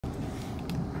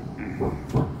We're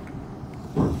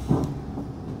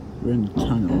in the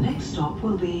tunnel. The next stop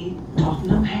will be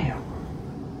Tottenham Hale.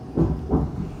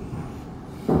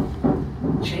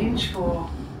 Change for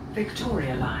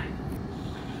Victoria Line.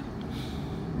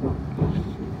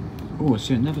 Oh, I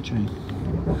see another train.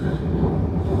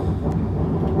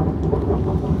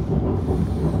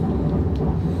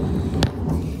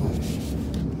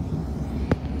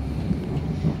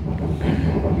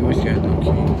 You always get lucky.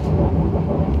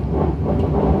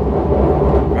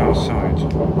 Outside,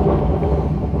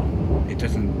 it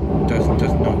does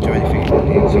not do anything to the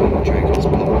inside of the train. It's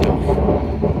blocked off.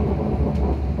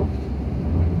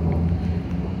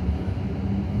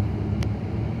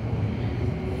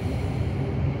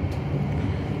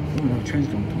 Oh, no, the train's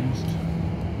gone past.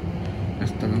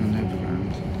 That's done on an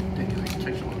overground. It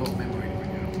takes up a lot of memory.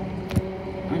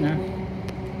 I know.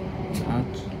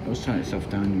 It'll shut itself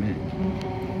down in a minute.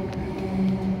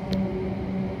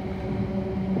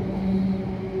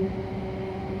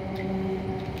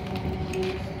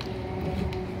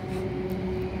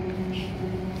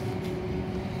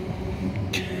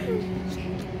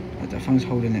 The phone's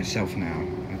holding itself now.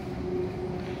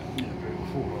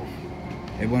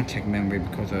 It won't take memory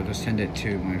because I'll just send it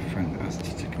to my friend that's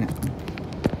to connect.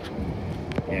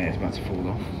 Yeah, it's about to fall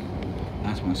off.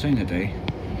 That's what I'm saying today.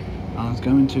 I was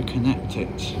going to connect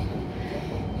it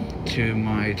to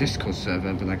my Discord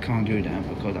server, but I can't do that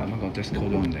because I haven't got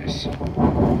Discord on this.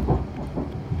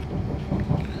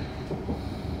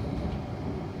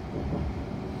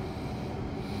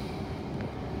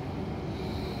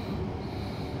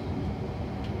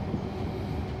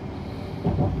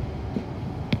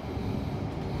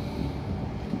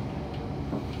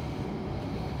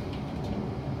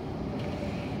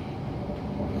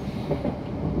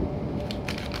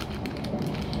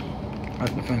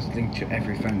 The phone's linked to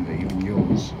every phone, but even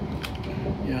yours.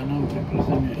 Yeah, I know, but the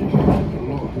thing is, it uses up a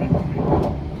lot of memory.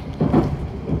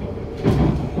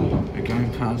 We're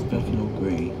going past Bethnal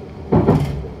Green.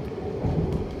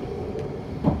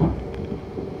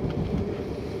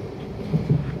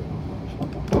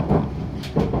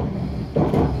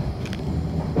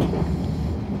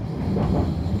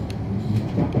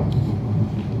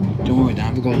 Don't worry, I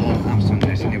haven't got a lot of apps on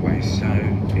this anyway, so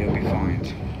it'll be fine.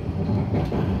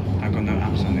 I've got no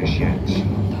apps on this yet.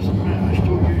 Doesn't matter, I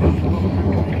still use a lot of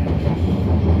memory.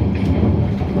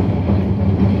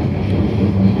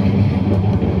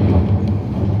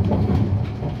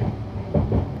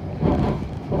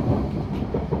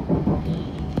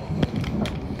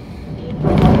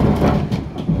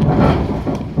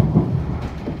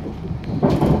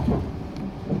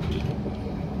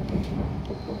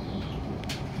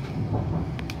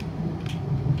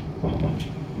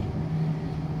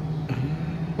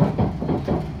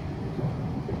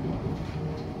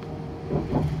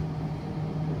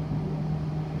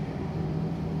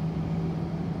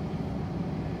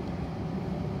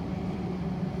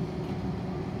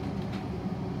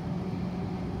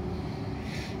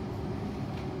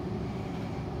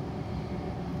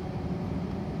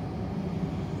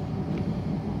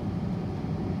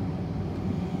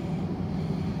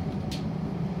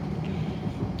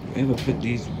 Whoever put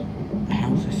these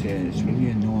houses here is really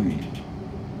annoying.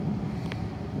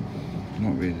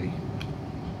 Not really.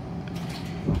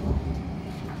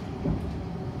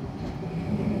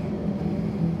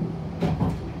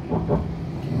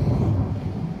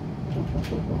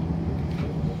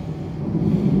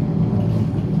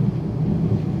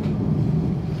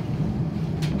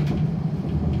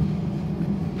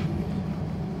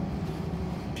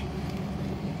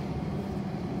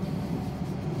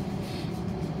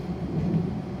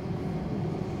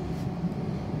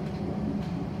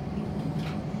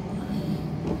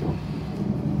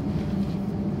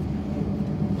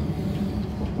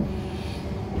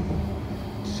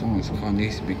 Someone's car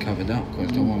needs to be covered up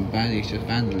because no one bad, it's just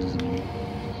vandalism.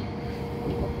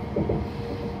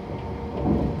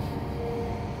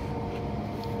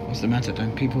 What's the matter?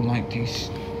 Don't people like these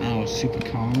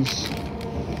supercars?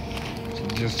 So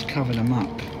just cover them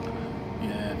up.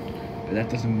 Yeah. But that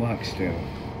doesn't work still.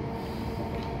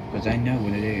 Because I know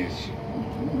what it is.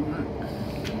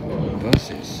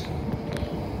 Buses.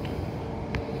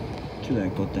 Too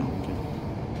late, I got down.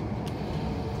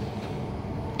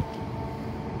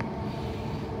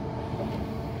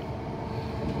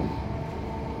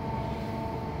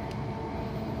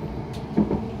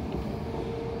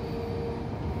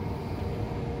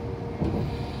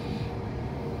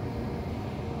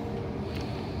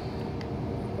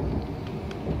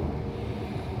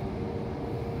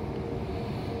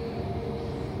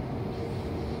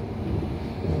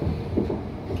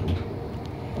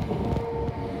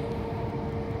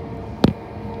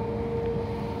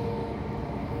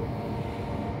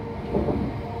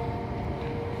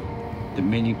 The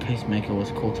mini pacemaker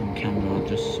was caught on camera. I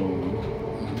just saw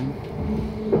one.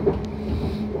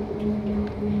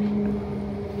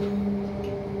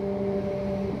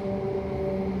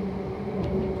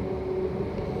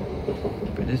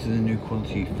 But this is a new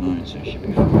quality phone, so it should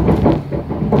be fine.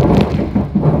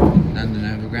 London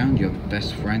Overground, your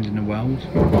best friend in the world,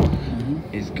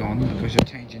 is gone because you're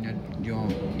changing your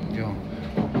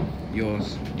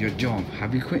job.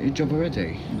 Have you quit your job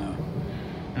already? No.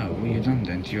 Oh, what have you done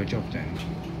then to your job then?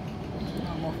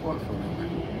 I'm off work for a little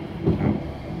bit. Oh.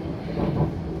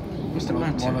 What's the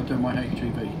matter? While I do my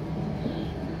HGV.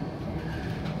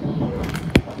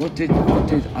 What did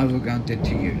Overground did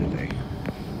to you today?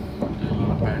 A lot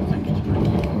of bad things to me.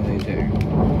 What do they do?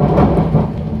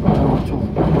 I don't want to talk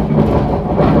about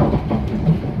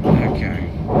it. Okay.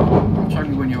 It's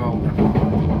only when you're older.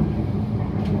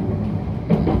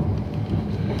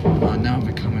 I'll now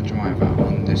become a driver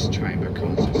on this train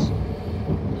because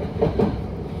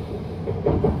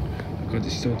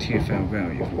it's still TfL rail.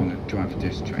 If you want to drive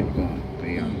this train, you've got to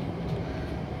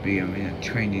be in a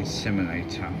training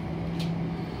simulator.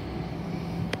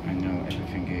 I know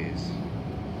everything is.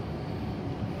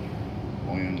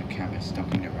 Or you're in the cabin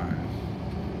stuck in the road.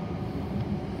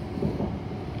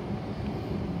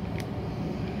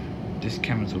 This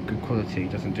camera's of good quality,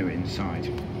 doesn't do it inside.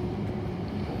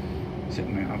 Except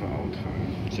my other old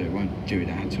phone, so it won't do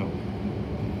that at all.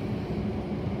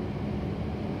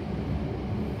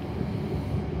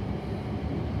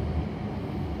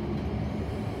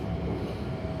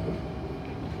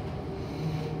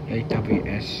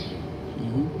 AWS.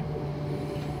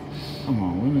 Come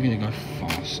on, when are we gonna go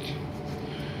fast?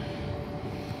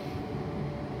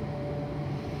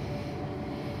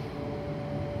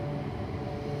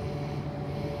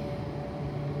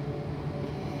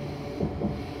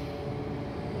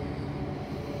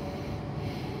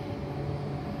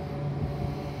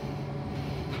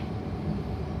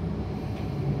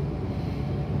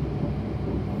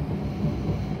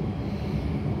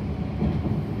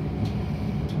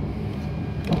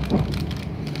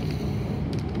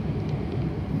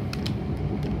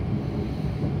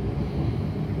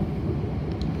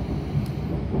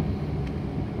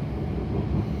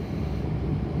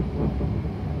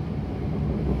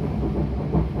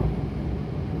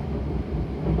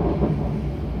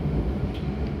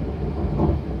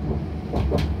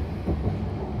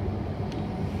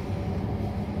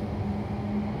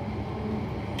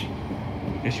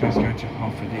 This one's going to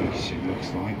half of these, it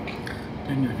looks like.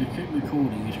 Then if you keep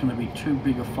recording, it's going to be too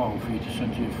big a file for you to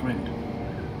send to your friend.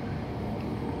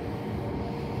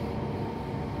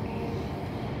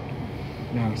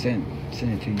 No, I'm send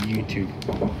it to YouTube.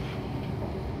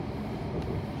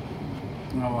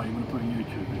 Oh, right, you want to put it on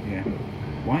YouTube? Yeah.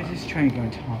 Why is this train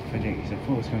going to half of these? I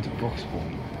thought it was going to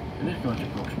Broxbourne. It is going to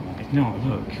Broxbourne. It's not,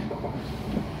 look.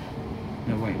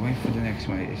 No, wait for the next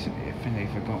one. I think they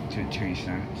forgot to change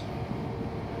that.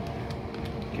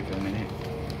 Give it a minute.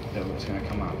 Look what's going to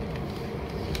come up.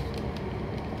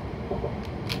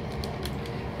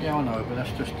 Yeah, I know, but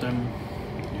that's just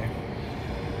Yeah.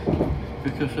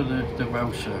 because of the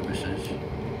rail services.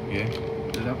 Yeah.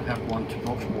 They don't have one to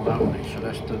Broxbourne only, so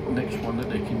that's the next one that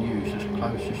they can use that's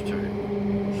closest to it.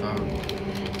 So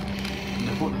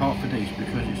they put half of these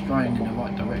because it's going in the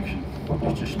right direction.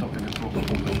 It's just stopping at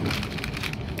Broxbourne as well.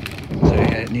 So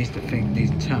yeah, it needs to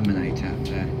terminate out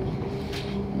there.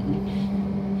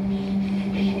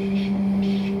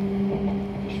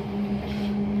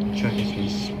 Track has been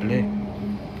split.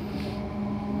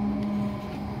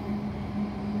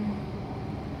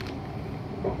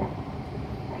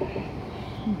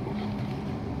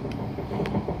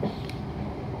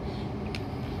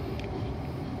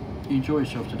 You enjoy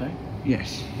yourself today?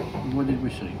 Yes. What did we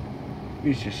see?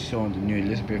 We just saw the new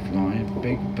Elizabeth line,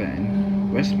 Big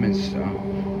Ben, Westminster,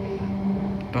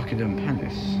 Buckingham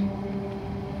Palace,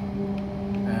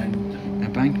 And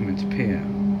Embankment Pier.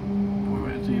 we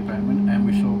went to the embankment and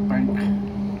we saw Bank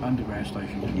Underground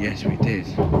Station. didn't we? Yes, we did.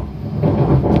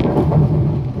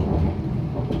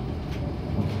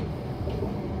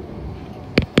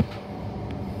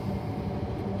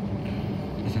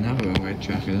 There's another railway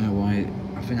track, I don't know why,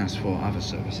 I think that's for other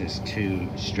services to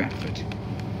Stratford.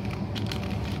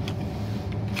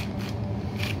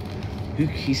 Who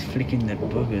keeps flicking their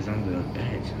boogers under the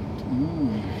bed?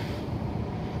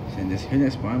 Saying there's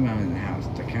hoodless by around in the house,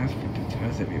 the cat's flipping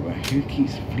toes everywhere. Who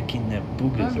keeps flicking their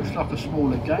boogers? That looks like a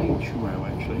smaller gauge rail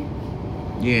actually.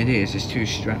 Yeah, it is, it's to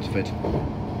Stratford.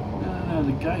 No,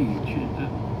 the gauge.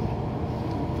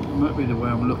 It might be the way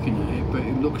I'm looking at it, but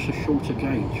it looks a shorter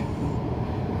gauge.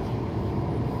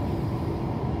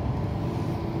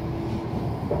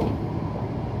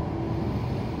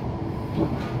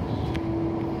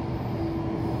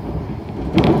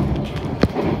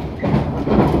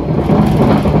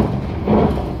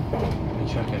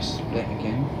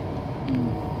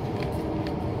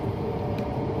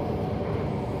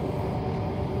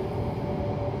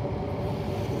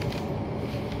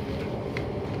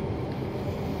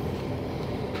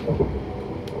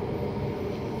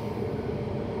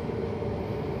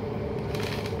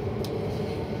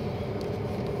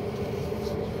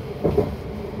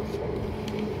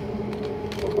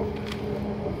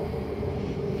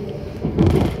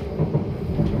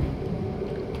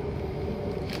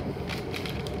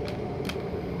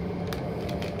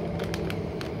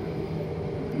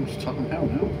 It's Tottenham Hale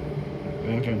now.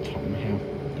 We're going Tottenham Hale.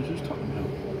 This is Tottenham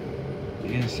Hale. You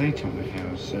didn't say Tottenham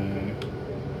Hale, so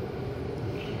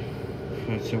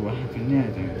what happened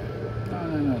there then?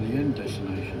 No, the end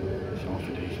destination is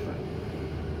after these, but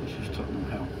this is Tottenham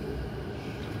Hale.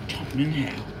 Tottenham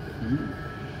Hale. Mm.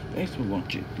 Thanks for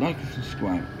watching. Like and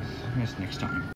subscribe. See you next time.